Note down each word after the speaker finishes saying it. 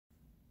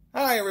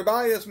Hi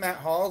everybody, it's Matt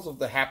Halls of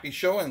The Happy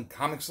Show and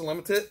Comics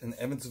Unlimited in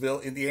Evansville,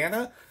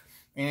 Indiana.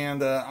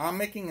 And I'm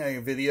making a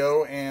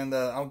video, and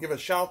I'll give a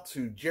shout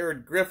to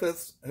Jared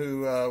Griffiths,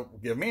 who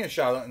gave me a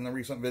shout out in the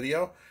recent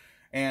video.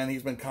 And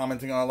he's been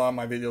commenting on a lot of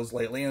my videos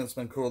lately, and it's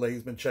been cool that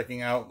he's been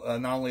checking out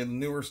not only the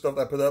newer stuff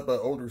that I put up, but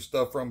older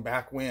stuff from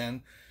back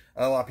when.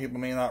 A lot of people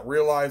may not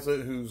realize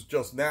it, who's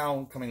just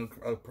now coming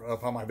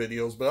upon my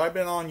videos. But I've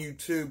been on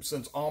YouTube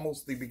since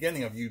almost the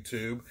beginning of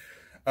YouTube.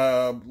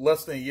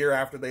 Less than a year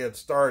after they had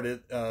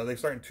started. They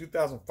started in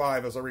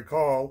 2005, as I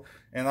recall,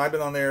 and I've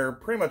been on there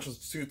pretty much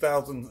since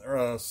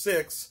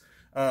 2006.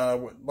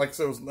 Like I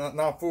said, it was not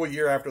a full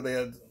year after they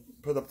had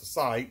put up the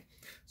site.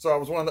 So I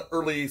was one of the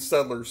early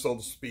settlers, so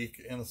to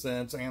speak, in a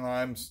sense, and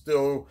I'm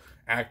still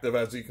active,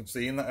 as you can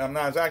see. And I'm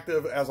not as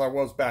active as I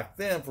was back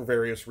then for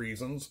various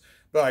reasons,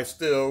 but I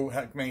still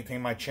have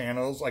maintained my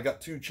channels. I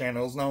got two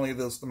channels, not only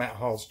this, the Matt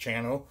Halls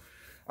channel.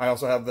 I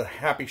also have the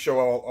Happy Show,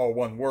 all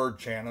one word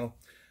channel.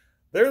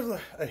 There's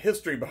a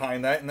history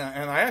behind that, and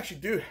I actually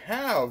do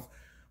have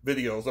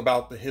videos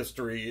about the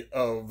history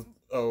of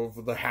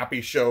the Happy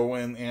Show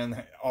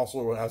and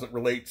also as it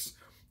relates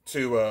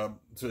to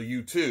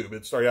YouTube.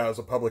 It started out as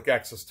a public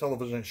access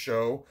television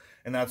show,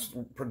 and that's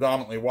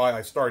predominantly why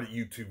I started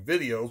YouTube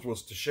videos,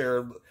 was to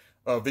share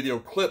video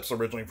clips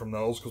originally from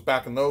those, because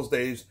back in those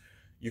days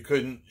you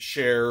couldn't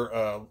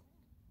share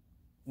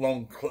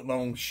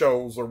long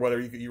shows or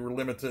whatever. You were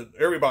limited.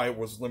 Everybody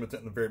was limited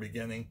in the very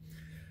beginning.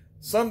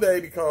 Someday,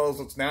 because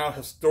it's now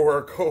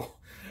historical,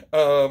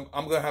 I'm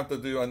going to have to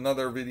do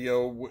another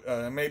video.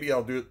 Maybe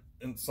I'll do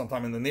it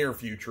sometime in the near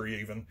future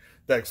even,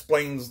 that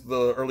explains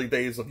the early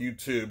days of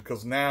YouTube.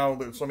 Because now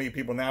there's so many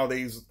people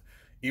nowadays,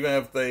 even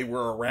if they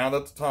were around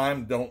at the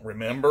time, don't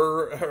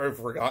remember or have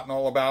forgotten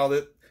all about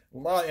it. A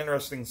lot of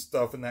interesting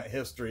stuff in that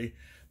history.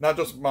 Not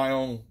just my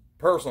own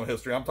personal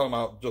history. I'm talking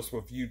about just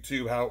with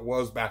YouTube, how it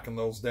was back in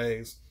those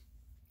days.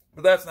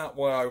 But that's not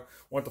what I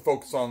want to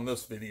focus on in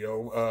this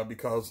video,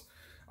 because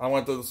I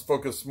want to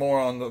focus more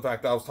on the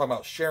fact that I was talking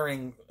about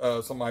sharing some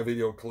of my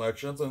video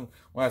collections. And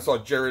when I saw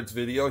Jared's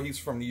video, he's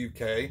from the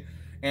UK,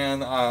 and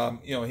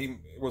you know, he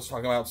was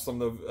talking about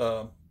some of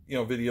the you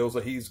know, videos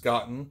that he's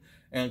gotten,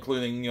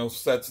 including, you know,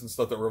 sets and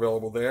stuff that were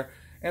available there.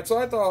 And so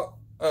I thought,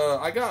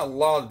 I got a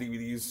lot of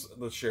DVDs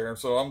to share,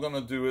 so I'm going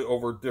to do it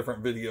over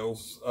different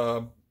videos.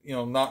 You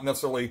know, not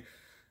necessarily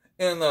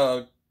in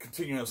a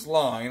continuous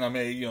line. I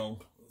may, you know,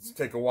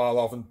 take a while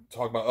off and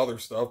talk about other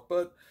stuff,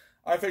 but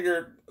I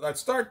figured I'd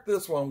start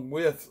this one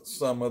with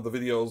some of the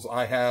videos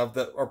I have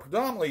that are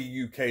predominantly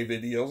UK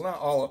videos. Not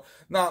all,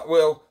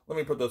 well, let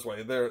me put it this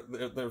way. There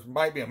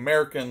might be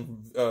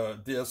American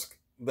discs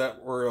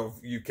that were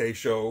of UK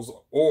shows,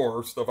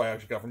 or stuff I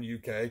actually got from the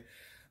UK.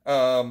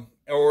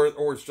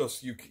 Or it's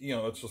just, you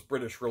know, it's just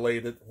British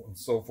related and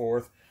so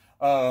forth.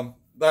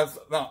 That's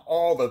not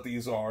all that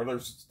these are.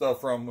 There's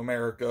stuff from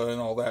America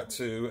and all that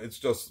too. It's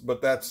just,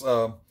 but that's,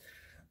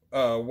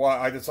 why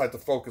I decided to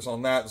focus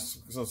on that,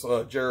 since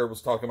Jared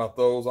was talking about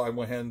those. I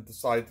went ahead and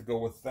decided to go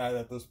with that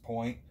at this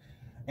point.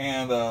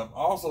 And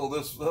also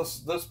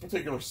this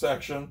particular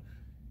section,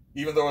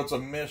 even though it's a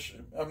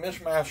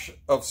mishmash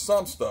of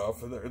some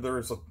stuff, there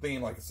is a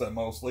theme, like I said,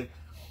 mostly.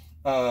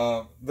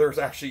 There's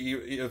actually,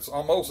 it's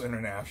almost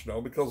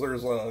international, because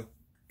there's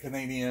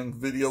Canadian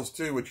videos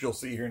too, which you'll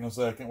see here in a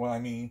second what I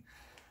mean.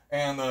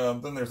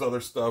 And then there's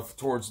other stuff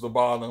towards the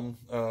bottom,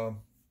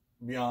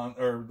 beyond,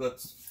 or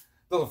that's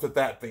doesn't fit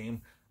that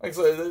theme. Like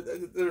I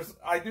said,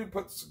 I do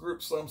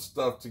group some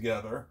stuff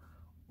together,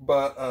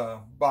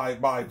 but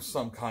by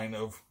some kind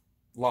of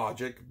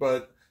logic.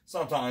 But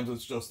sometimes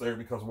it's just there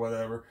because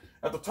whatever.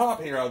 At the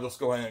top here, I'll just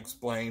go ahead and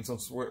explain,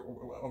 since we're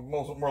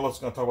more or less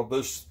going to talk about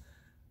this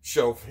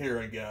shelf here,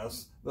 I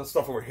guess. The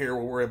stuff over here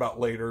we'll worry about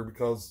later,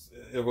 because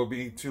it will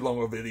be too long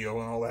of a video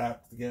and all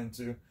that to get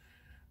into.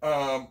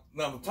 Now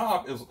the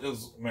top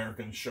is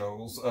American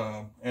shows,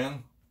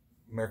 and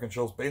American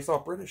shows based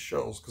off British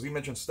shows, because he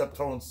mentioned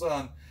Steptoe and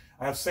Son.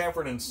 I have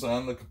Sanford and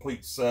Son, the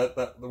complete set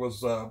that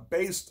was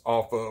based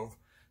off of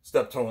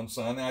Steptoe and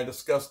Son, and I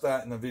discussed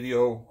that in a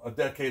video a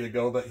decade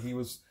ago that he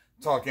was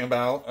talking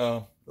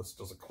about. This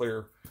is a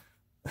clear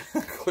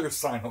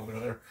sign over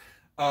there.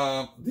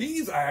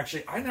 These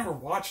I never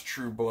watched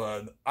True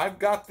Blood. I've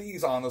got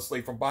these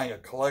honestly from buying a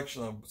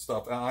collection of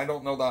stuff, and I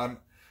don't know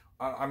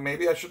that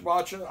maybe I should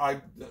watch it.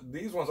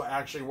 These ones I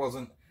actually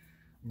wasn't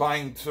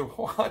buying to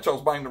watch. I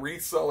was buying to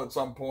resell at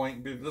some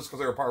point, just because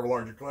they were part of a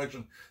larger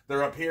collection.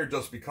 They're up here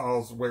just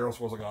because where else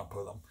was I going to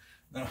put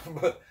them?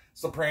 But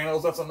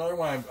Sopranos, that's another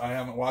one I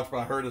haven't watched, but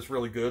I heard it's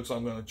really good, so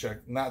I'm going to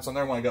check. And that's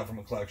another one I got from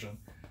a collection.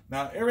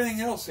 Now,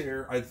 everything else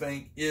here, I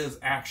think, is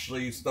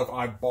actually stuff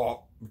I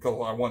bought because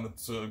I wanted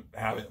to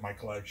have it in my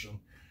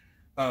collection.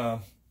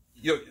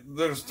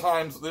 There's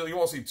times you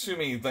won't see too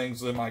many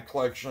things in my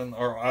collection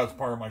or as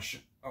part of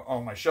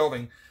on my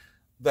shelving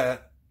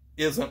that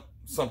isn't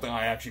something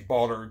I actually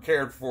bought or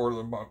cared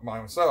for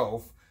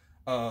myself.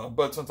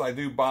 But since I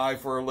do buy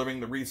for a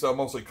living to resell,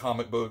 mostly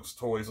comic books,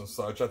 toys, and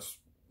such, that's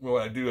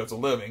what I do as a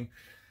living.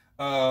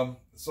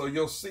 So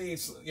you'll see,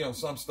 you know,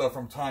 some stuff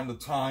from time to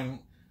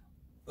time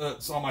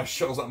some of my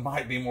shows that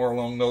might be more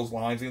along those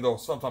lines, even though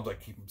sometimes I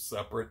keep them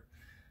separate.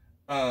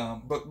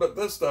 But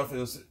this stuff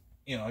is,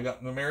 you know, I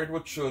got the Married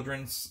with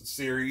Children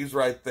series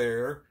right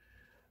there,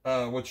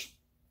 which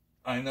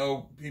I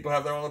know people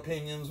have their own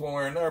opinions one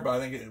way or another, but I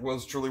think it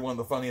was truly one of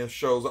the funniest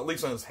shows, at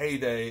least in its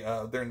heyday,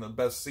 during the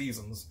best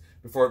seasons,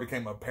 before it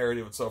became a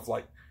parody of itself.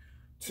 Like,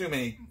 too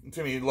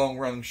many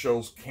long-running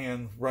shows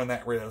can run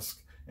that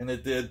risk, and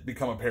it did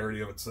become a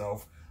parody of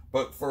itself.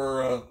 But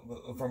for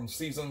from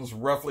seasons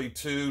roughly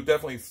 2,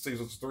 definitely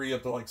seasons 3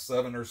 up to like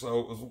 7 or so,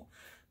 it was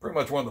pretty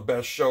much one of the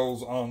best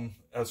shows on,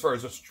 as far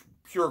as just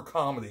pure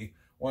comedy,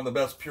 one of the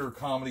best pure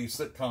comedy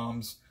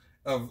sitcoms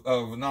of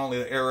not only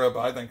the era, but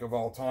I think of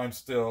all time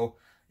still.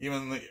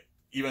 Even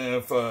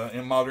if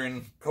in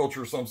modern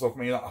culture some stuff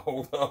may not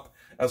hold up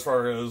as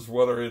far as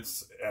whether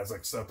it's as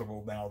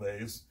acceptable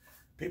nowadays.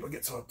 People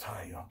get so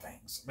uptight on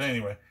things. But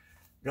anyway,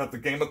 got the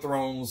Game of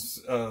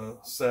Thrones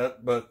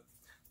set, but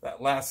that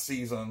last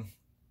season,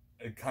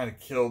 it kind of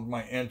killed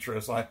my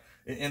interest. It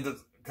ended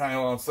kind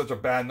of on such a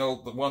bad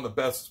note that one of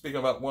the best, speaking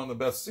about one of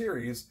the best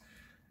series,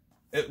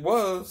 it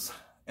was,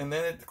 and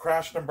then it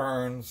crashed and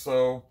burned.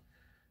 So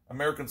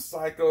American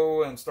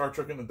Psycho and Star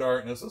Trek Into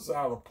Darkness, this is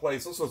out of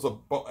place. This was an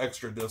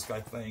extra disc,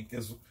 I think,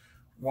 is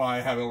why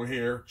I have it over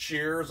here.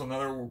 Cheers,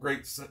 another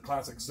great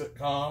classic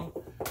sitcom.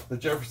 The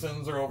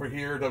Jeffersons are over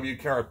here.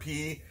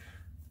 WKRP.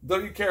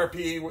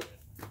 WKRP,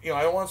 you know,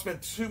 I don't want to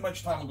spend too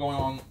much time going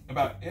on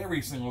about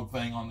every single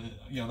thing on the,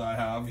 you know, that I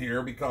have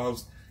here,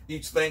 because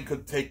each thing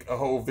could take a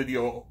whole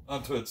video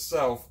unto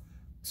itself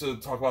to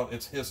talk about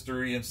its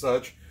history and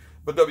such.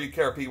 But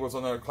WKRP was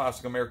another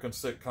classic American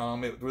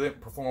sitcom. It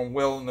didn't perform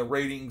well in the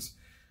ratings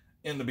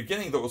in the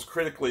beginning, though it was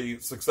critically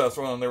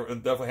successful, and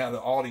it definitely had an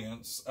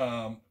audience.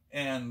 But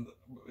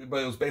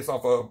it was based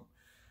off of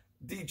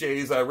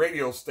DJs at a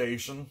radio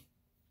station,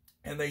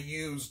 and they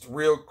used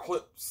real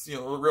clips, you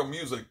know, real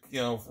music, you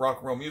know, rock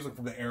and roll music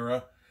from the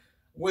era,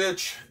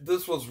 which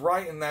this was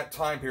right in that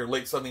time period,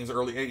 late 70s,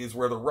 early 80s,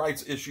 where the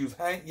rights issues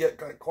hadn't yet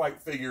got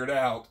quite figured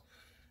out.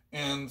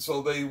 And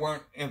so they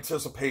weren't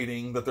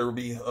anticipating that there would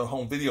be a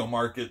home video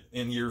market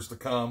in years to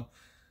come.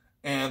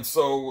 And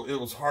so it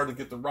was hard to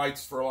get the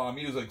rights for a lot of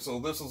music. So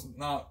this is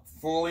not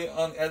fully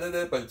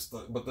unedited,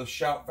 but the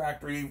Shout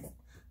Factory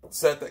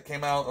set that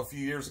came out a few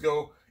years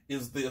ago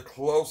is the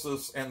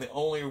closest and the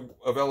only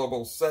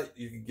available set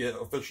you can get,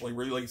 officially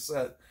released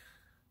set,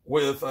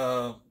 with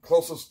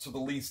closest to the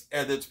least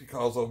edits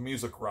because of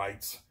music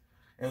rights.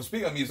 And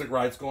speaking of music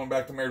rights, going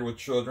back to Married with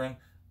Children,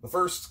 the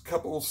first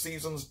couple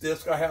seasons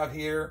disc I have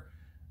here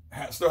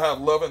still have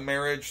Love and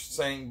Marriage,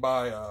 sang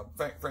by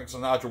Frank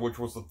Sinatra, which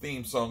was the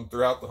theme song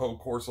throughout the whole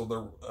course of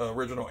the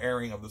original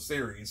airing of the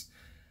series.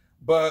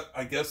 But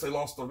I guess they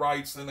lost the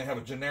rights, and they have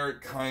a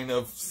generic kind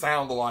of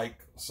sound-alike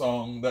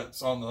song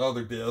that's on the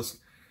other disc.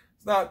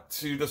 It's not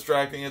too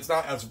distracting. It's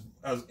not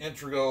as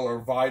integral or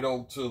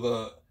vital to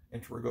the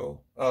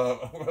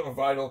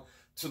vital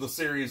to the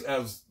series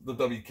as the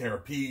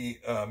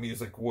WKRP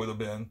music would have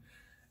been.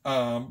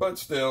 But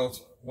still,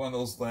 it's one of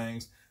those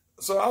things.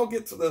 So I'll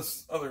get to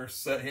this other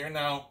set here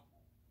now.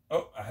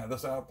 Oh, I had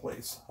this out of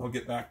place. I'll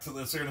get back to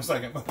this here in a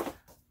second. But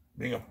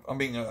I'm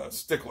being a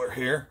stickler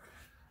here.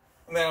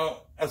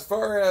 Now, as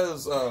far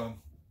as the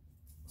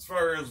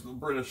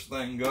British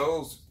thing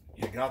goes,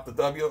 you got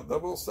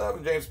the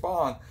 007 James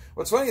Bond.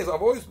 What's funny is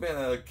I've always been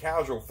a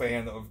casual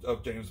fan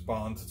of James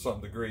Bond to some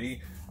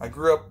degree. I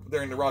grew up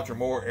during the Roger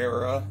Moore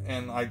era,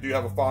 and I do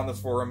have a fondness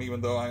for him, even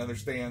though I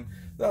understand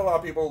that a lot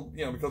of people,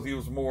 you know, because he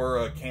was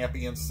more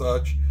campy and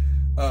such,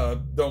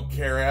 don't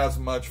care as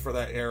much for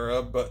that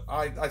era, but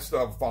I still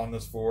have a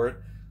fondness for it.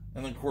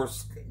 And of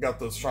course, got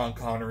the Sean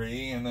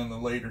Connery, and then the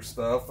later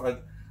stuff.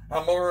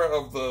 I'm more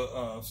of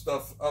the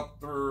stuff up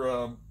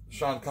through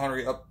Sean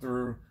Connery, up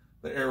through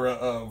the era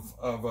of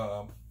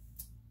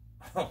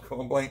I'm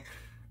going blank,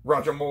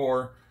 Roger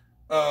Moore,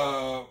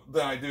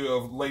 than I do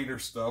of later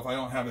stuff. I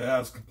don't have it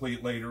as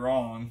complete later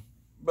on.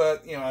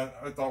 But, you know,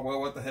 I thought, well,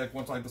 what the heck,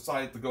 once I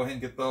decided to go ahead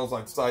and get those,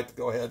 I decided to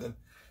go ahead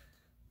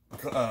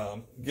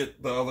and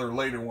get the other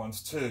later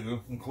ones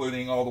too,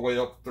 including all the way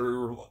up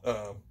through,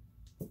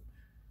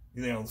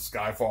 you know,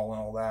 Skyfall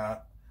and all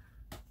that.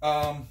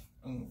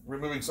 I'm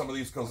removing some of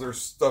these because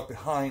there's stuff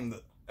behind,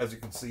 as you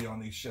can see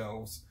on these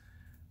shelves.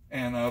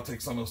 And I'll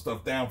take some of the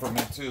stuff down for a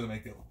minute too to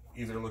make it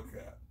easier to look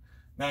at.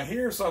 Now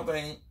here's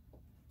something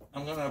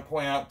I'm going to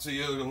point out to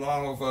you. A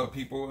lot of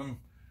people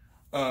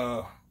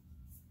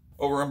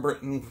over in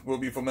Britain will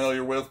be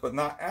familiar with, but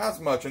not as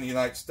much in the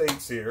United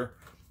States here,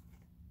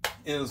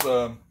 is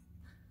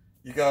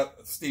you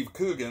got Steve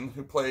Coogan,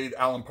 who played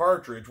Alan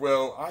Partridge.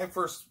 Well, I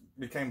first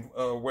became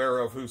aware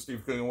of who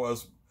Steve Coogan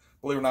was,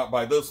 believe it or not,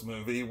 by this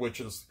movie, which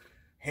is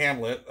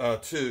Hamlet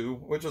 2,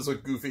 which is a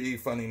goofy,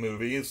 funny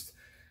movie. It's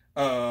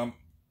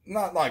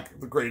not like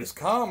the greatest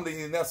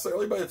comedy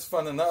necessarily, but it's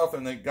fun enough,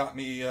 and it got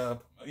me,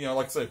 you know,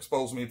 like I said,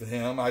 exposed me to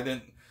him. I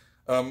didn't,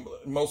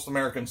 most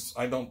Americans,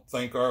 I don't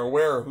think, are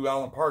aware of who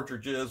Alan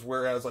Partridge is,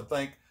 whereas I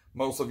think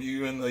most of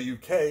you in the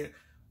UK,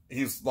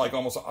 he's like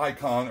almost an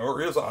icon,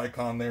 or is an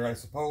icon there, I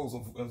suppose,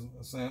 in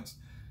a sense.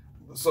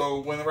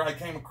 so whenever I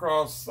came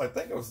across, I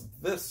think it was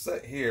this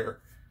set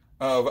here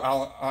of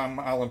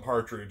Alan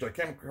Partridge. I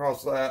came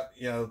across that,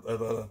 you know,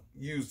 at a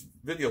used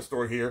video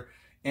store here,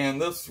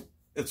 and this,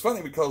 it's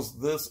funny because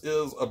this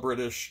is a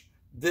British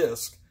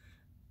disc,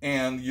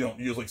 and you don't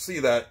usually see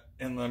that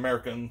in the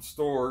American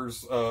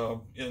stores. You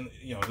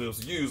know, it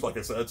was used, like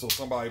I said, so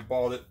somebody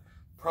bought it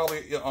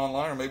probably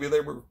online, or maybe they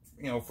were,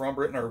 you know, from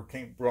Britain or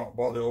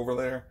bought it over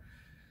there.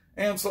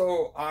 And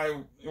so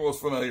I was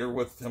familiar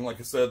with him, like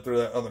I said, through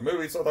that other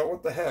movie. So I thought,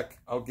 what the heck,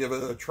 I'll give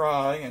it a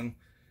try, and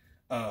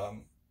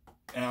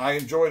I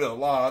enjoyed it a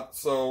lot.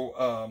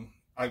 So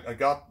I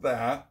got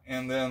that,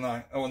 and then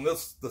and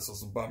this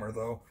is a bummer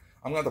though.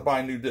 I'm going to have to buy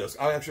a new disc.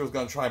 I actually was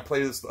going to try and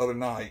play this the other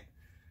night,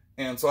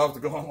 and so I have to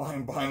go online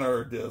and buy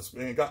another disc,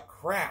 and it got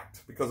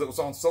cracked because it was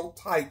on so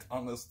tight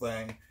on this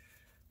thing.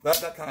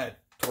 That kind of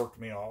torqued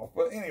me off.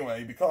 But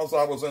anyway, because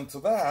I was into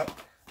that,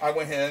 I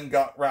went ahead and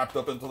got wrapped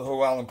up into the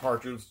whole Alan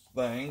Partridge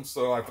thing.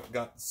 So I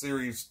got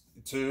series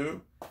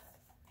 2,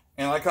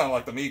 and I kind of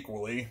like them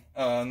equally.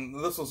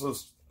 This was a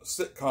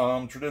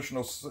sitcom,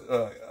 traditional,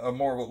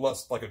 more or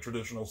less like a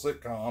traditional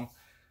sitcom.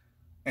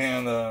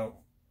 And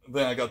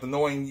then I got the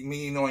Knowing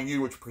Me, Knowing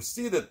You, which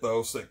preceded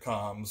those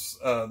sitcoms.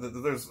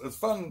 It's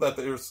fun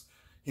that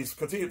he's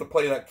continued to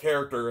play that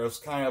character as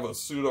kind of a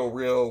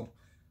pseudo-real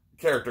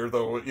character,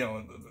 though, you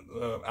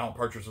know, Alan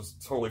Partridge is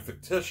totally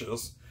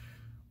fictitious.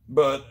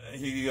 But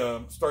he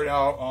started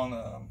out on,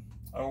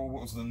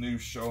 what was the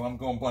news show? I'm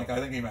going blank. I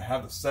think I even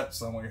have the set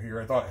somewhere here.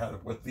 I thought I had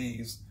it with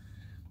these.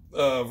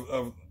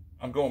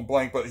 I'm going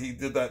blank, but he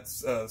did that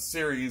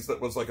series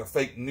that was like a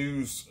fake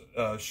news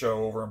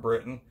show over in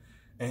Britain.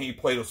 And he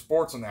played a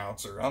sports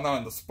announcer. I'm not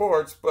into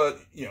sports, but,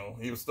 you know,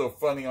 he was still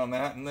funny on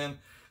that. And then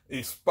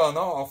he spun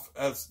off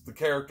as the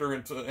character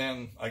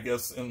and I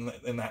guess in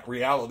that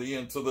reality,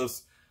 into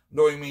this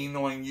Knowing Me,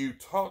 Knowing You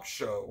talk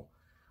show,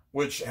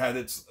 which had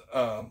its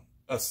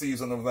a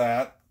season of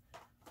that,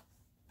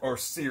 or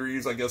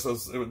series, I guess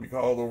as it would be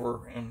called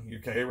over in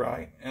UK,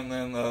 right? And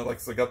then, like I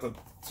said, I got the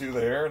 2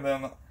 there, and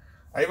then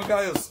I even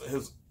got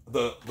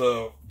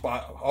the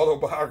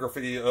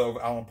autobiography of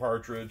Alan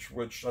Partridge,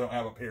 which I don't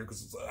have up here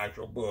because it's an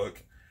actual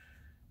book.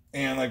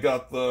 And I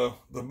got the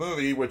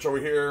movie, which over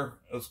here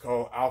is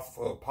called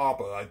Alpha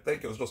Papa. I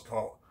think it was just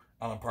called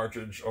Alan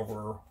Partridge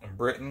over in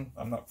Britain.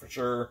 I'm not for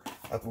sure.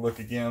 I have to look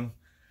again.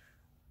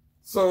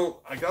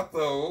 So I got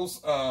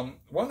those.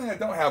 One thing I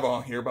don't have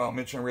on here, but I'll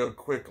mention real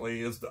quickly,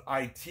 is the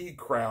IT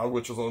Crowd,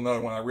 which is another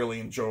one I really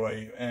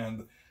enjoy.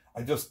 And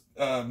I just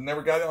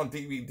never got it on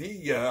DVD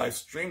yet. I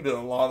streamed it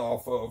a lot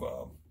off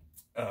of,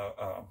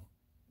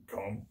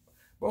 I'm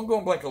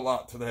going blank a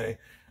lot today,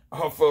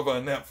 off of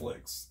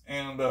Netflix.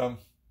 And,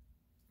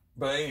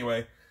 but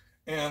anyway,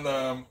 and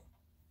I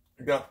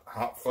got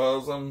Hot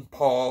Fuzz and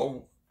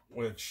Paul,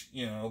 which,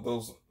 you know,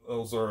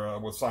 those are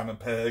with Simon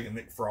Pegg and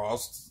Nick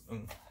Frost,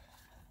 and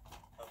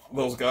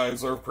those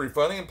guys are pretty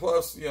funny. And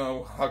plus, you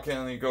know, how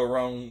can you go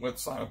wrong with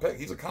Simon Pegg?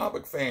 He's a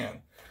comic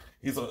fan.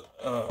 He's a,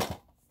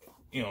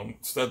 you know,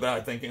 said that,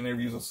 I think, in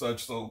interviews and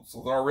such. So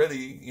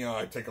already, you know,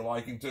 I take a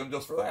liking to him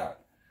just for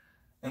that.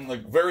 And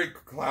like, very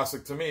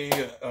classic to me,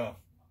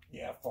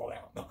 yeah, fall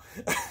down. No.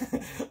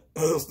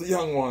 Those the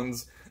young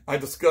ones I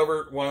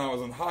discovered when I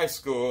was in high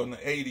school in the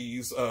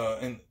 80s.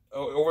 And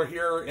over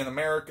here in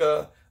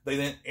America, they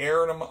didn't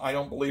air them, I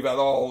don't believe, at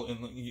all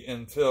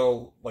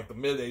until like the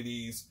mid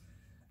 80s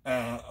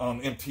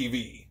on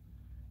MTV.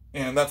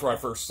 And that's where I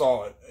first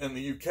saw it. In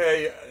the UK,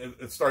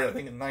 it started, I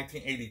think, in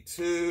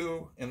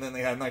 1982, and then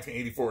they had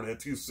 1984. They had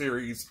 2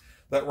 series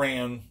that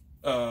ran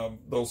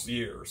those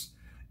years.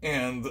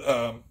 And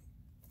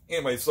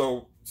anyway,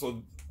 so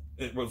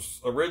it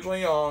was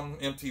originally on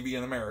MTV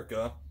in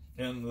America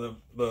in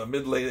the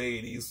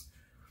mid-late 80s.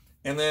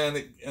 And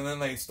then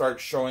they start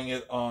showing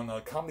it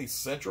on Comedy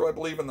Central, I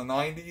believe, in the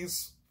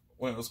 90s,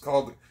 when it was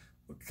called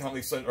the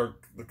Comedy Central, or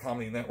the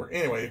Comedy Network.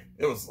 Anyway,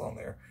 it was on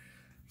there.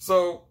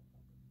 So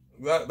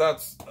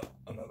that's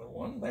another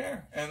one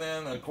there. And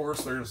then, of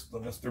course, there's the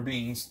Mr.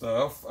 Bean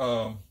stuff.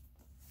 I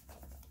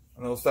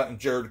noticed that in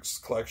Jared's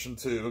collection,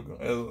 too.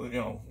 You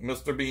know,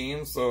 Mr.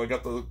 Bean. So I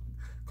got the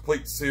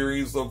complete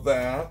series of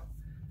that.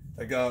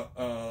 I got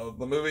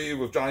the movie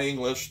with Johnny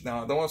English.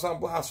 Now, I don't want to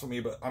sound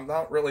blasphemy, but I'm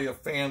not really a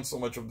fan so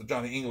much of the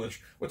Johnny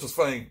English, which is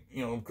funny,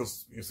 you know,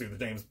 because you see the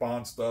James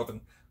Bond stuff, and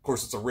of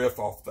course it's a riff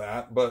off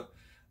that, but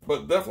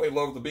definitely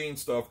love the Bean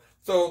stuff.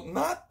 So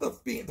not the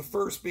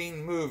first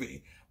Bean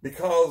movie,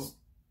 because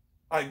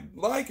I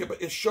like it,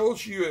 but it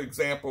shows you an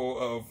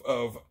example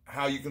of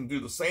how you can do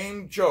the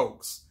same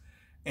jokes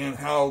and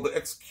how the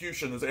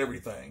execution is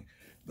everything.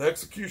 The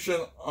execution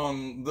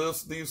on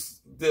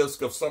these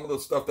discs of some of the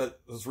stuff that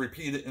is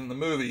repeated in the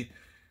movie,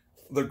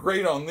 they're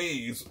great on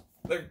these.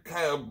 They're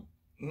kind of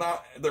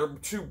not, they're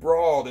too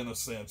broad in a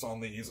sense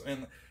on these.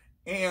 And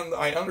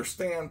I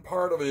understand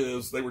part of it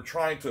is they were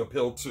trying to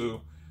appeal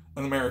to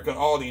an American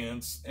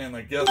audience, and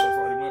I guess that's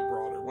why they went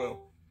broader.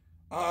 Well,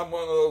 I'm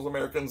one of those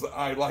Americans that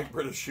I like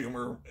British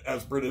humor,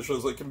 as British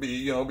as it can be,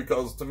 you know,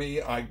 because to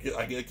me, I get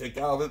a kick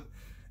out of it.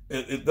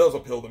 It does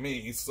appeal to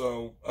me.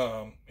 So,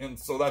 and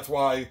so that's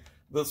why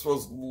this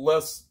was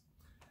less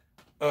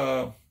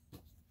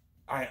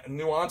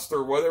nuanced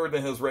or whatever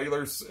than his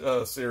regular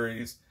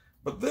series,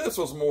 but this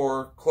was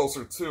more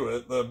closer to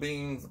it. The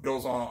Bean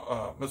goes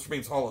on Mr.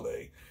 Bean's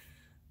Holiday.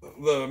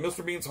 The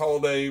Mr. Bean's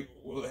Holiday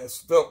has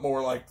felt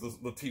more like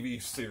the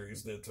TV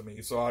series did to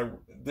me, so I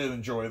did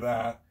enjoy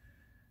that.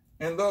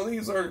 And though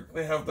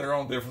they have their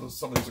own differences,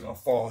 some of these are going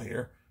to fall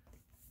here.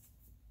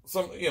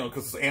 Some,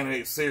 because it's an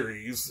animated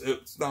series,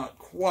 it's not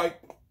quite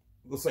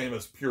the same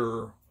as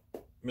pure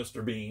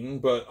Mr. Bean,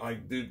 but I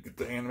did get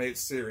the animated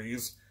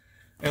series,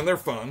 and they're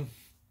fun.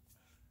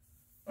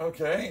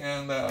 Okay,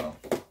 and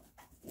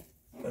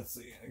let's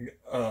see.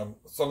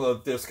 Some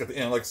of the discs at the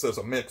end, like it says,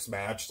 a mix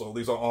match, so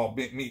these are all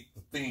meet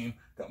the theme.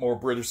 Got more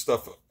British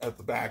stuff at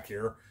the back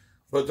here.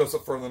 But just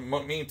for the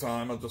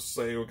meantime, I'll just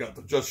say we got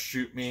the Just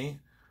Shoot Me,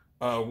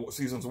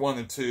 seasons 1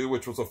 and 2,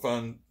 which was a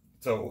fun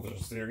television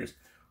series.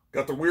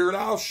 Got the Weird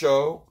Al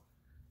show,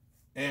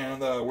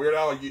 and Weird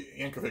Al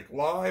Yankovic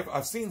live.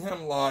 I've seen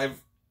him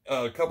live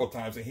a couple of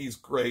times, and he's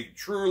great.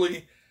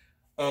 Truly,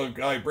 a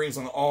guy brings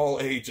in all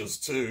ages,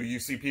 too. You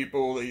see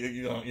people,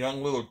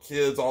 young little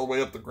kids, all the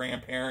way up to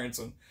grandparents,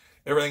 and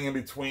everything in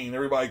between.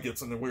 Everybody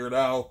gets into Weird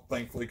Al,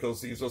 thankfully,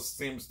 because he just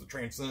seems to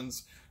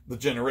transcend the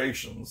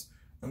generations.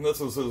 And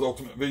this is his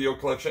Ultimate Video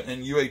Collection,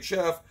 and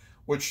UHF,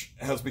 which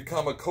has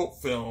become a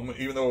cult film,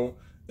 even though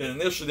it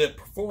initially didn't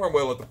perform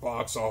well at the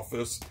box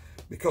office,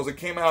 because it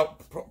came out,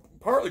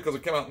 partly because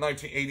it came out in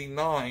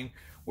 1989,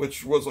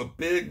 which was a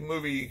big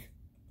movie,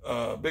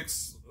 big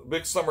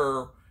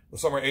summer. The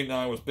summer of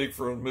 '89 was big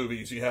for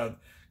movies. You had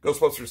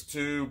Ghostbusters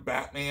 2,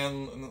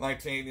 Batman in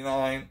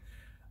 1989,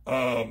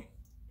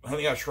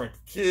 Honey, I Shrunk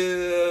the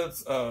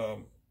Kids.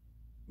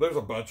 There's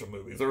a bunch of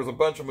movies. There was a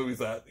bunch of movies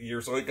that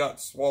year, so it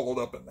got swallowed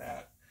up in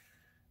that.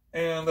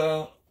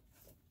 And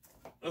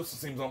this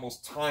seems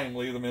almost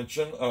timely to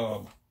mention.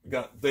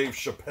 Got Dave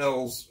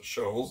Chappelle's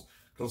shows,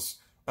 because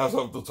as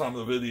of the time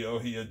of the video,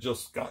 he had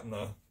just gotten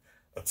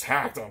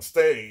attacked on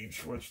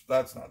stage, which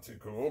that's not too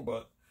cool,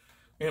 but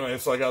anyway,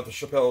 so I got the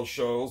Chappelle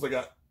shows. I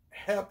got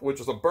Hep, which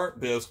is a burnt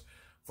disc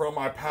from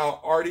my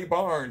pal Artie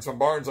Barnes from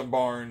Barnes &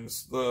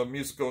 Barnes, the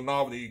musical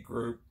novelty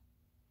group.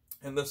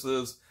 And this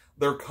is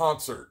their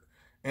concert.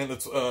 And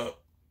it's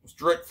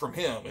direct from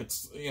him.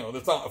 It's,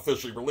 it's not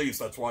officially released.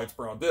 That's why it's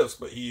brown disc,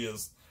 but he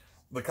is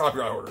the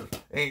copyright holder.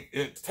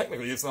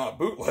 Technically, it's not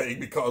bootleg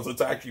because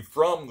it's actually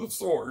from the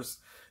source.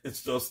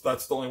 It's just,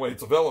 that's the only way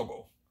it's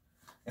available.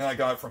 And I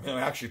got it from him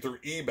actually through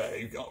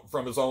eBay,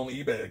 from his own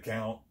eBay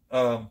account.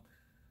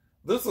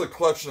 This is a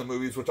collection of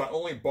movies which I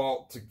only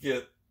bought to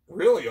get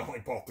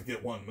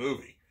one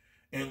movie.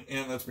 And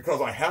it's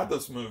because I had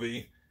this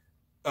movie.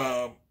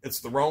 It's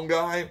The Wrong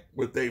Guy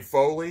with Dave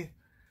Foley.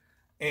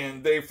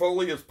 And Dave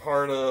Foley is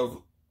part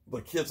of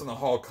the Kids in the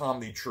Hall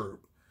comedy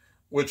troupe,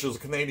 which is a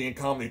Canadian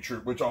comedy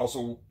troupe, which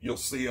also you'll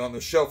see on the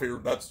shelf here.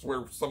 That's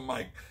where some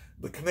of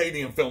the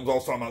Canadian films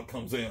also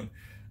comes in.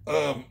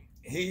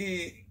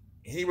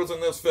 He was in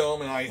this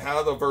film, and I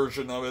had a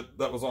version of it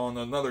that was on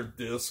another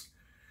disc,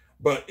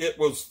 but it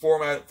was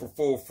formatted for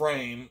full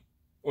frame,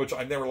 which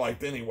I never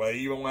liked anyway.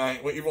 Even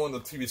when the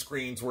TV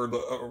screens were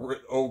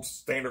the old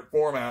standard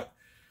format,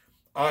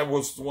 I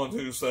was the one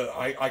who said,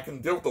 I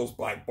can deal with those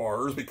black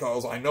bars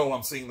because I know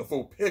I'm seeing the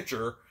full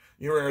picture.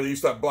 You remember they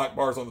used to have black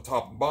bars on the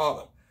top and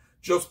bottom.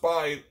 Just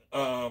by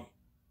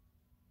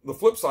the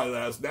flip side of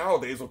that is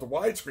nowadays with the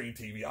widescreen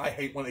TV, I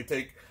hate when they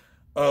take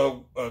a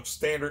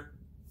standard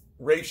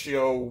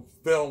ratio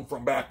film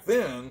from back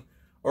then,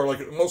 or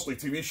like mostly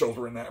TV shows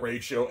were in that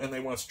ratio, and they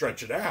want to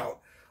stretch it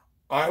out.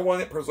 I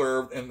want it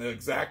preserved in the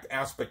exact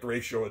aspect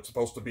ratio it's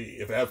supposed to be.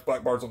 If it has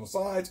black bars on the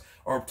sides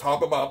or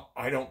top and bottom,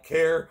 I don't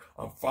care.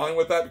 I'm fine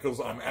with that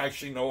because I'm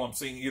actually know I'm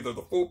seeing either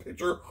the full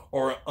picture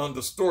or an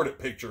undistorted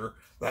picture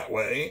that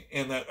way,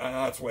 and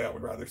that's the way I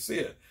would rather see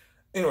it.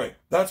 Anyway,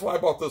 that's why I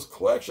bought this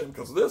collection,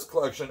 because this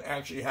collection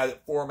actually had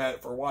it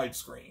formatted for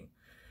widescreen.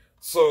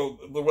 So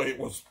the way it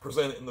was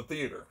presented in the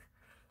theater.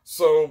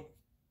 So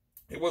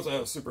it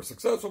wasn't a super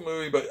successful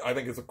movie, but I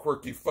think it's a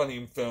quirky,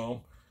 funny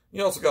film.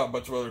 You also got a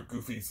bunch of other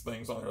goofy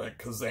things on there,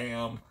 like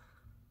Kazam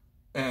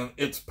and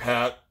It's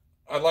Pat.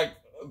 I like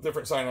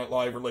different Saturday Night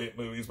Live related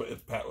movies, but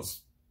It's Pat was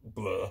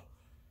blah.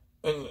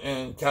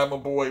 And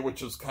Cabin Boy,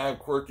 which is kind of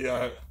quirky.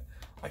 I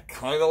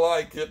kind of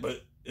like it,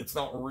 but it's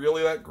not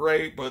really that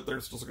great, but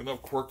there's just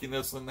enough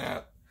quirkiness in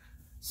that.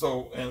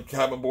 So, and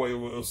Cabin Boy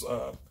was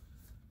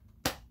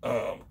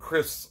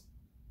Chris.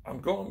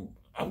 I'm going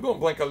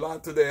blank a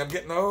lot today. I'm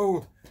getting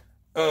old.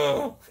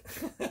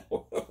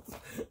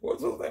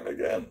 What's his name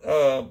again?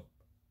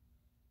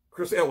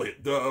 Chris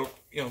Elliott,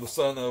 the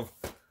son of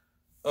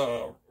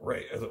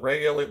Ray. Is it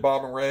Ray Elliott,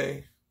 Bob and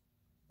Ray?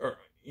 Or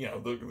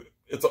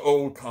it's an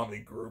old comedy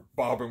group,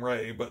 Bob and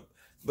Ray, but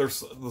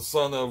there's the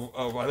son of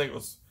I think it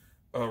was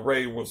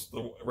Ray was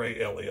the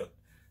Ray Elliott.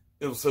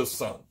 It was his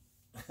son.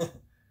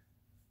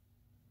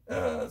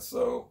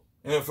 So,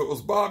 and if it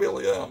was Bob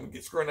Elliott, I'm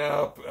screwing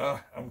up.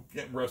 I'm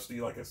getting rusty,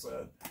 like I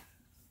said.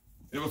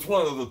 It was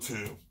one of the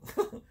two.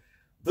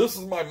 This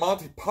is my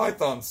Monty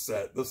Python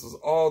set. This is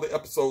all the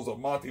episodes of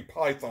Monty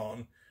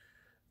Python.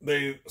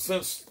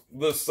 since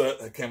this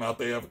set came out,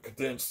 they have a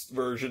condensed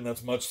version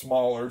that's much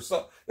smaller.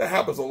 So that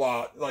happens a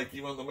lot. Like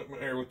even the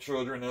Married with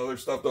Children and other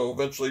stuff, they'll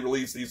eventually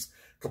release these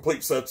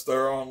complete sets that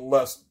are on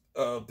less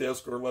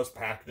disc or less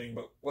packaging.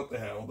 But what the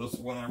hell? This is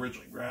one I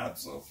originally grabbed,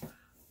 so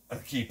I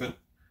keep it.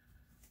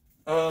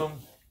 And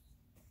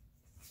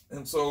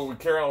so we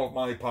carry on with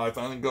Monty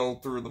Python and go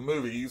through the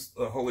movies: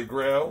 The Holy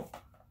Grail,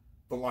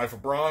 The Life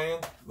of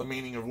Brian, The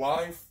Meaning of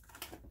Life,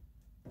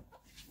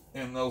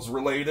 and those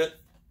related.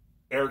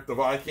 Eric the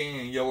Viking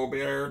and Yellow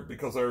Bear,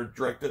 because they're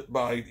directed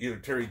by either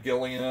Terry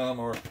Gilliam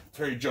or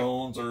Terry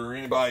Jones or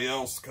anybody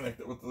else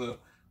connected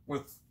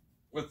with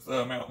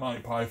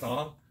Monty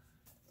Python.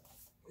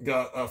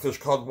 Got A Fish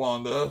Called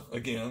Wanda,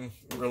 again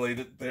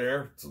related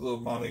there to the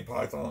Monty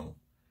Python.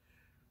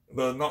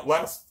 The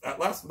last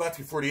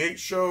 1948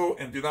 show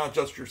and Do Not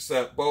Adjust Your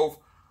Set, both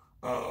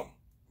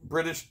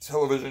British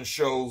television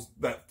shows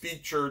that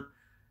featured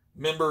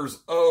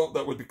members of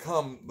that would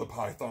become the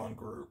Python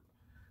group.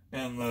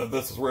 And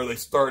this is where they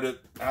started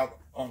out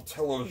on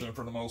television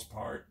for the most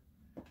part.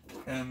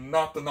 And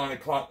not the 9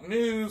 o'clock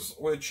news,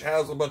 which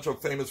has a bunch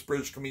of famous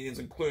British comedians,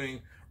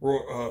 including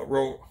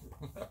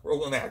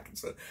Roland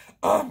Atkinson.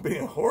 I'm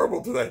being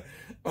horrible today.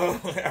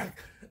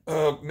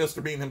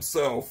 Mr. Bean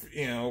himself,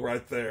 you know,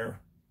 right there.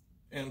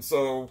 And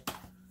so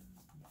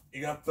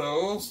you got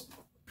those.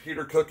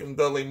 Peter Cook and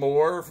Dudley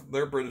Moore,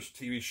 their British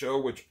TV show,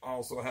 which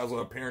also has an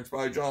appearance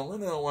by John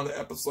Lennon on one of the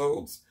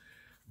episodes,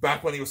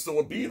 back when he was still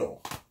a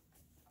Beatle.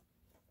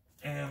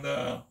 And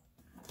the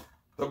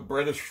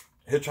British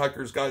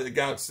Hitchhiker's Guide to the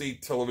Galaxy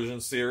television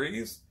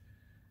series.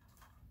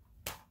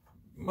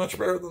 Much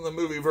better than the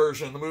movie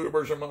version. The movie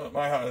version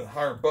might have a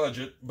higher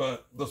budget,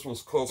 but this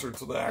was closer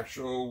to the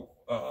actual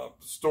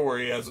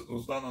story as it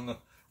was done on the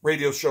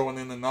radio show and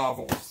in the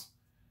novels.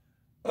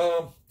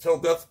 Till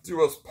Death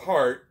Do Us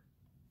Part.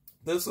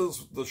 This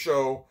is the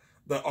show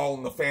that All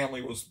in the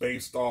Family was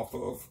based off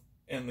of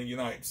in the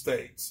United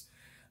States.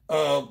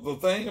 The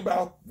thing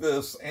about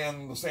this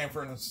and the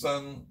Sanford and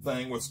Son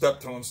thing with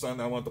Steptoe and Son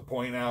I want to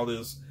point out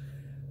is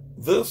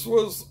this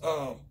was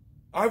I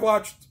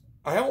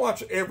haven't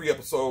watched every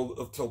episode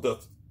of Till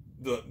Death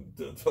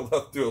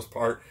Do Us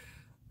Part,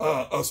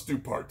 Us Do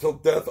Part, Till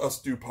Death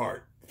Us Do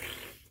Part.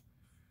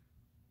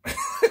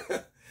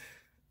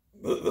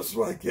 This is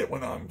what I get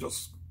when I'm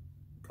just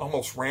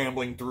almost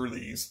rambling through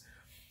these.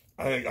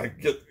 I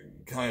get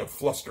kind of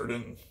flustered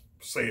and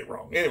say it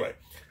wrong. Anyway.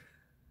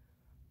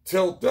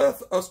 Till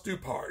Death Us Do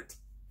Part.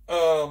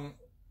 You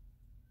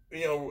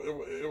know,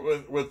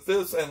 with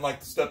this and like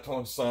the Steptoe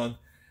and Son,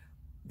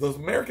 the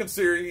American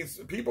series,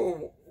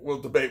 people will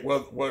debate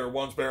whether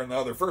one's better than the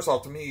other. First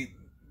off, to me,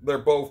 they're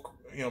both,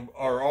 you know,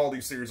 all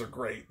these series are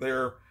great.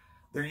 They're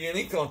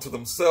unique unto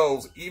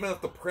themselves, even if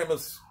the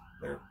premise,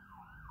 even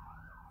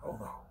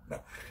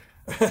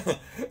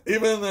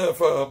if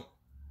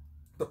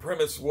the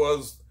premise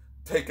was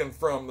taken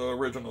from the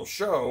original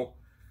show,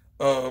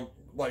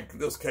 like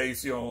this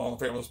case, you know, All in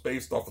the Family was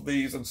based off of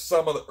these, and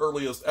some of the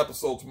earliest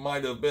episodes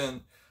might have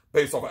been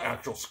based off an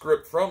actual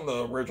script from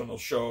the original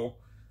show,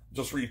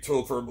 just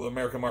retooled for the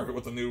American market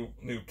with the new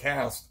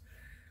cast.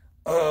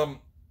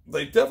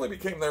 They definitely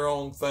became their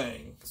own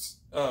things.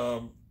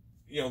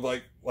 You know,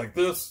 like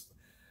this,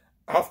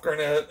 Alf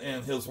Garnett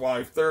and his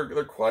wife,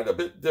 they're quite a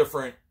bit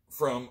different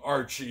from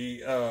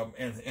Archie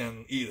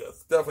and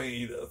Edith. Definitely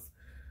Edith.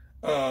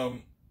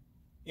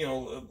 You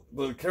know,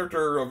 the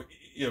character of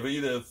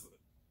Edith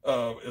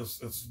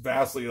is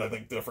vastly, I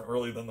think, different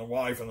really than the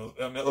wife, and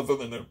other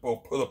than they're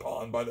both put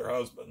upon by their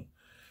husband.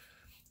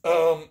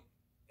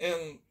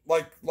 And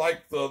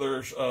like the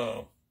others,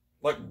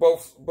 like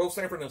both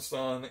Sanford and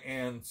Son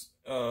and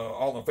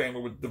All in the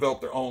Family would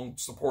develop their own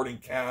supporting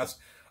cast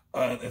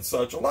and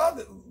such. A lot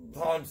of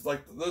times,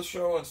 like this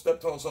show and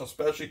Steptoe and Son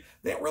especially,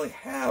 they don't really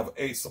have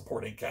a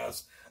supporting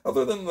cast.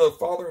 Other than the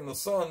father and the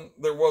son,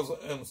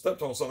 and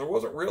Steptoe and Son, there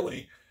wasn't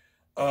really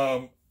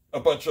a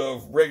bunch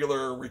of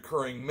regular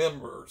recurring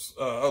members,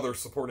 other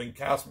supporting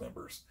cast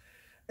members.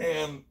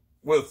 And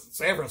with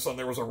Sanford and Son,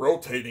 there was a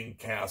rotating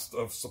cast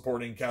of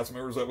supporting cast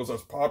members that was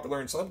as popular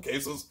in some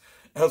cases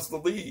as the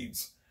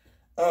leads.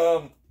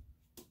 So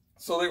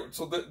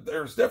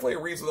there's definitely a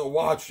reason to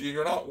watch.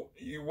 You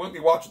wouldn't be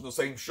watching the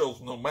same shows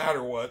no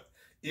matter what,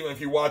 even if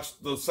you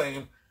watched the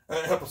same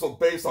episode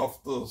based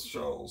off those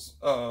shows.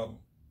 I'm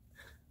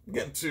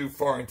getting too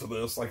far into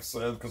this, like I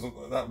said, because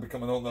that would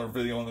become another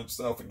video in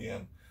itself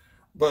again.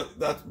 But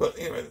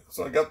anyway,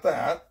 so I got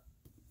that. I'm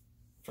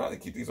trying to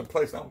keep these in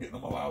place now. I'm getting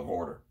them all out of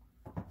order.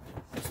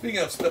 Speaking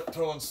of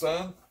Steptoe and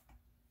Son,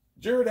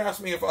 Jared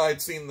asked me if I had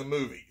seen the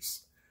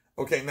movies.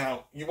 Okay,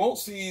 now, you won't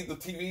see the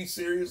TV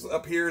series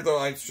up here, though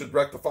I should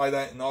rectify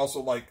that, and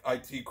also, like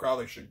IT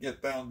Crowd, I should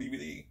get that on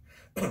DVD.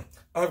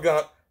 I've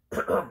got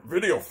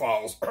video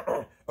files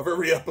of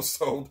every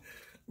episode,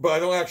 but I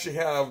don't actually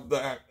have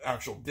the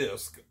actual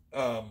disc.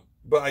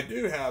 But I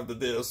do have the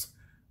disc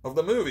of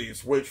the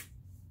movies, which,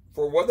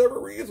 for whatever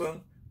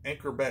reason,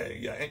 Anchor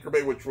Bay,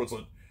 which was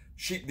a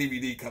cheap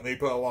DVD company, they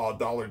put a lot of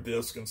dollar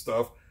disc and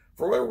stuff.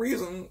 For whatever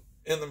reason,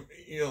 in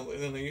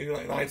the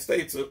United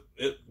States,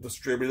 it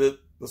distributed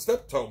the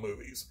Steptoe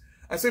movies.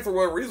 I say for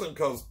what reason?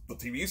 Because the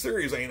TV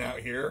series ain't out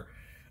here.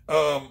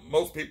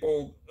 Most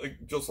people,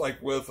 just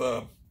like with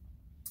Alan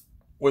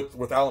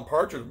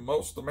Partridge,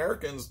 most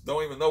Americans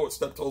don't even know what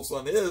Steptoe's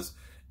Son is,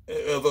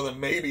 other than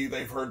maybe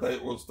they've heard that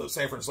it was the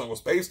Sanford Son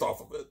was based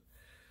off of it.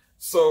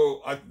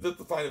 So I did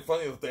find it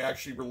funny that they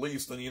actually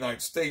released in the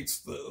United States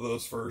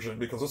this version,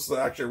 because this is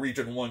actually a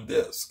Region 1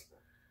 disc.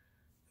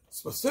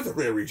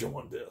 Specifically a Region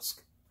 1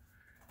 disc.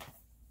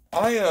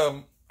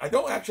 I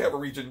don't actually have a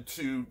Region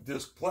 2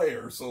 disc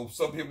player, so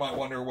some people might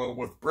wonder, well,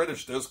 with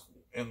British disc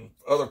and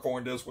other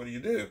foreign discs, what do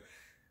you do?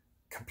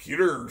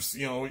 Computers,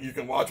 you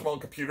can watch them on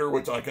a computer,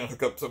 which I can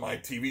hook up to my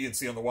TV and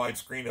see on the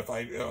widescreen if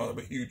I have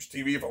a huge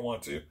TV if I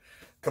want to.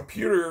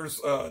 Computers,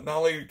 not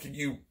only can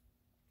you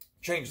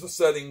change the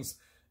settings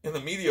in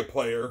the media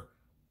player,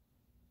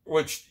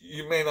 which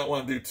you may not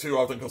want to do too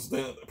often because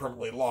then it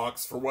permanently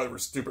locks for whatever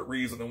stupid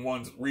reason in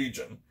one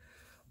region.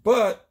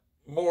 But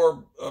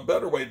a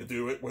better way to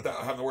do it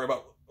without having to worry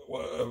about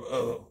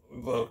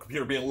the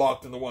computer being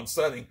locked into one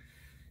setting,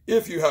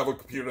 if you have a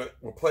computer that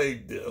will play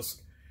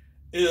disc,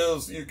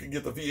 is you can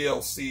get the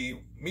VLC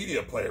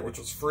media player, which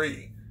is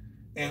free,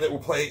 and it will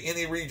play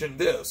any region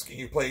disc. And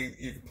you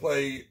can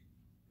play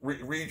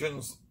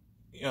regions,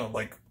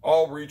 like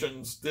all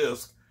regions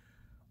disc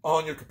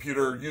on your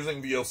computer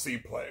using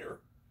VLC player.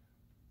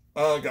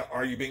 Got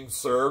Are You Being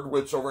Served,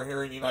 which over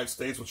here in the United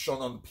States was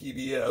shown on the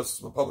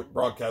PBS, the public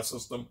broadcast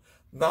system,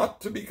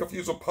 not to be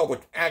confused with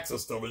public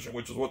access television,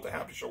 which is what the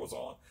Happy Show was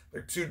on.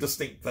 They're two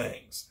distinct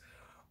things.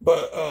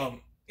 But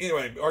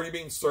anyway, Are You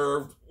Being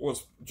Served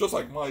was just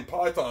like Monty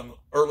Python.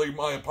 Early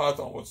Monty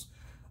Python was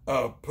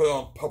put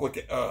on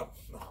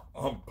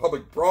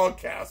public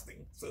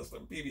broadcasting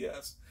system,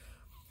 PBS.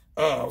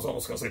 I was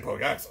almost going to say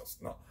public access.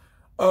 No.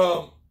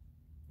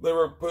 They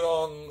were put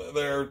on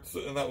there,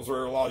 and that was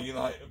where a lot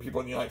of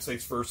people in the United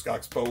States first got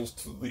exposed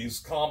to these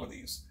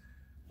comedies.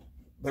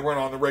 They weren't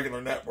on the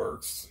regular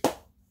networks.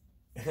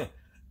 And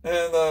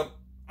I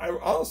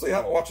honestly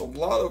haven't watched a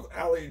lot of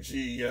Ali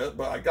G yet,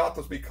 but I got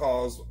this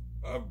because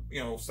of,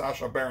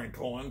 Sacha Baron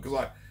Cohen,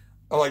 because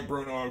I like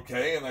Bruno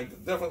OK, and I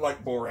definitely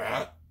like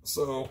Borat,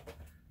 so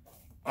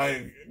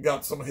I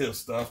got some of his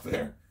stuff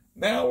there.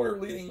 Now we're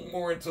leading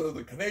more into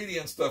the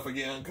Canadian stuff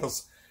again,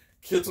 because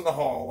Kids in the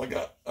Hall,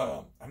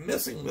 I'm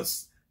missing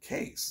this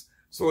case.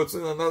 So it's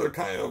in another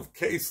kind of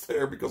case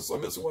there, because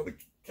I'm missing one of the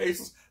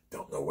cases.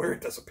 Don't know where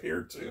it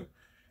disappeared to.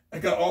 I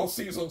got all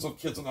seasons of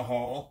Kids in the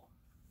Hall.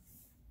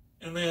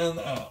 And then,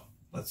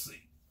 let's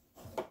see.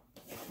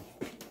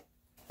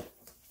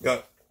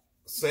 Got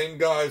Same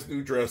Guys,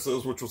 New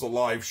Dresses, which was a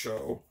live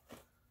show.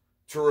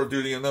 Tour of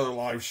Duty, another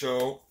live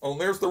show. Oh,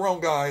 and there's the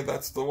wrong guy.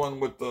 That's the one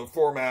with the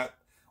format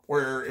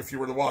where if you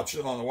were to watch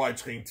it on the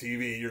widescreen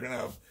TV, you're going to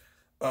have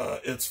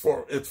it's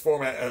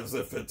format as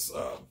if it's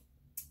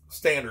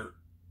standard.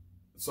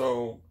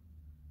 So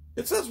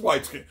it says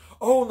widescreen.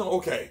 Oh no,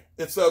 okay.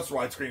 It says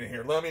widescreen in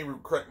here. Let me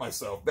correct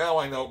myself. Now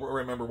I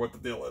remember what the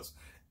deal is.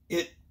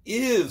 It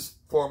is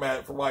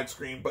formatted for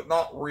widescreen, but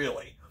not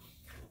really.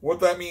 What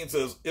that means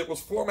is it was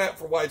formatted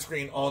for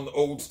widescreen on the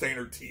old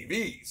standard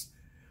TVs.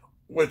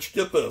 Which,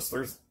 get this,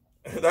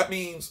 that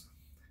means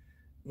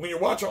when you're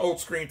watching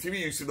old screen TV,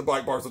 you see the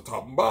black bars at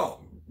top and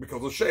bottom because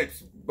of the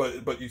shapes,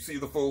 but you see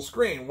the full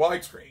screen,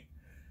 widescreen.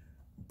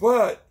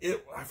 But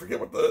I forget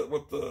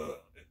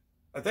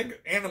I think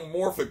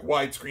anamorphic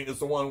widescreen is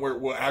the one where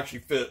it will actually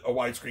fit a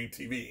widescreen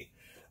TV.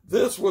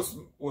 This was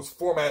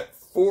formatted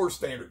for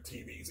standard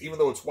TVs, even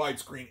though it's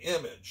widescreen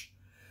image,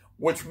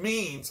 which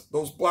means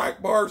those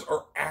black bars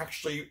are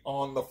actually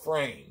on the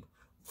frame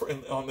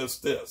on this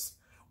disc.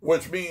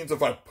 Which means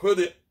if I put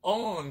it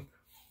on,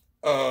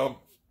 on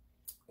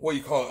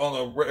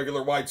a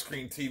regular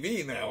widescreen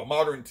TV now, a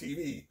modern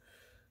TV,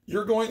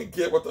 you're going to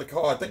get what they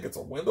call, I think it's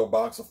a window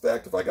box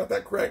effect, if I got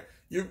that correct.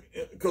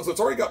 Because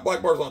it's already got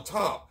black bars on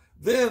top.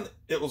 Then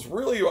it was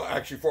really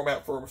actually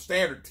formatted for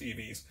standard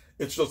TVs.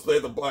 It's just they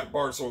had the black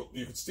bars so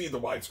you can see the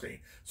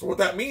widescreen. So what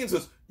that means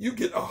is you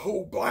get a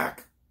whole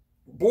black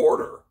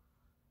border.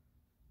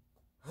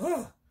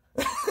 Huh.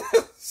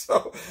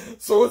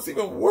 So it's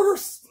even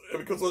worse.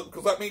 Because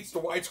that makes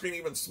the widescreen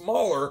even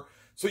smaller,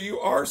 so you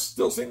are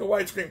still seeing the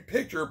widescreen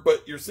picture,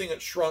 but you're seeing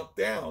it shrunk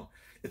down.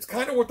 It's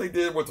kind of what they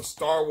did with the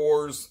Star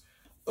Wars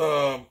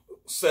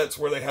sets,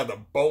 where they had the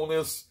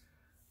bonus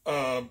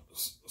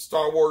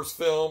Star Wars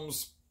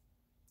films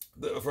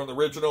from the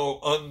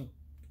original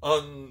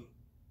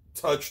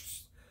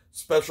untouched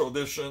special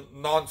edition,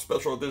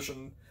 non-special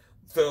edition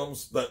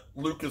films that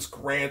Lucas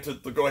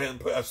granted to go ahead and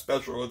put as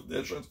special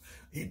editions.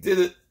 He did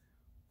it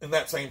in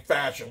that same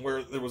fashion,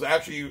 where there was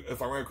actually,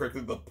 if I remember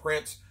correctly, the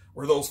prints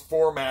were those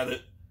Star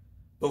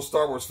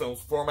Wars films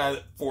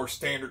formatted for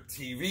standard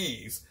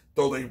TVs,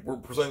 though they were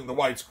presenting the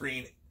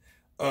widescreen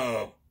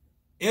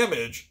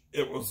image,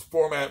 it was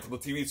formatted for the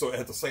TV, so it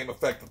had the same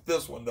effect that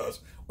this one does,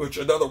 which,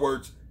 in other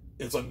words,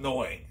 is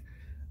annoying.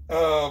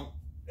 I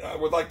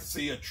would like to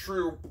see a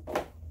true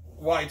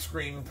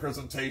widescreen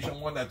presentation,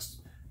 one that's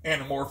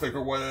anamorphic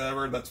or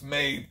whatever, that's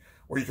made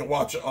where you can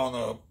watch it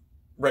on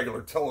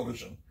regular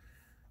television.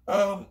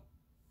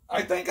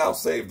 I think I'll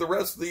save the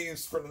rest of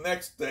these for the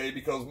next day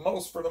because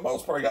for the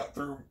most part, I got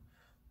through,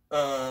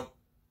 I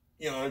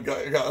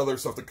got other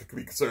stuff that could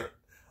be considered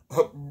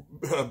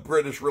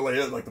British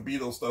related, like the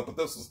Beatles stuff, but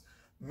this is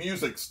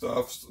music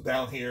stuff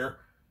down here.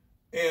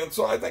 And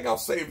so I think I'll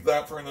save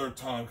that for another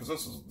time because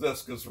this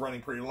disc is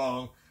running pretty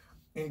long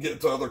and get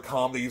to other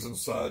comedies and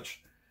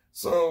such.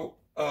 So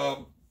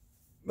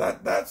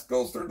that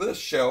goes through this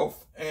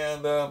shelf,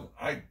 and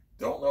I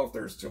don't know if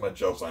there's too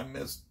much else I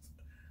missed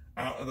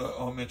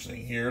I'm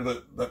mentioning here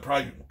that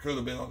probably could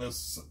have been on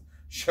this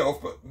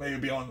shelf, but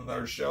maybe on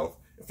another shelf.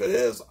 If it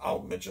is,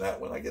 I'll mention that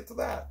when I get to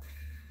that.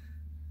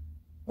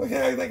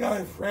 Okay, I think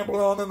I've rambled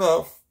on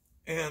enough,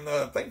 and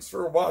thanks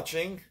for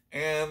watching,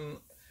 and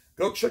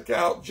go check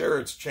out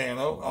Jared's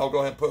channel. I'll go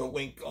ahead and put a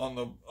link on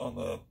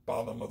the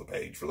bottom of the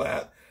page for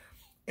that.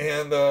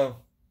 And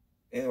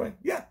anyway,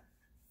 yeah,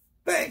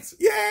 thanks,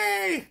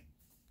 yay!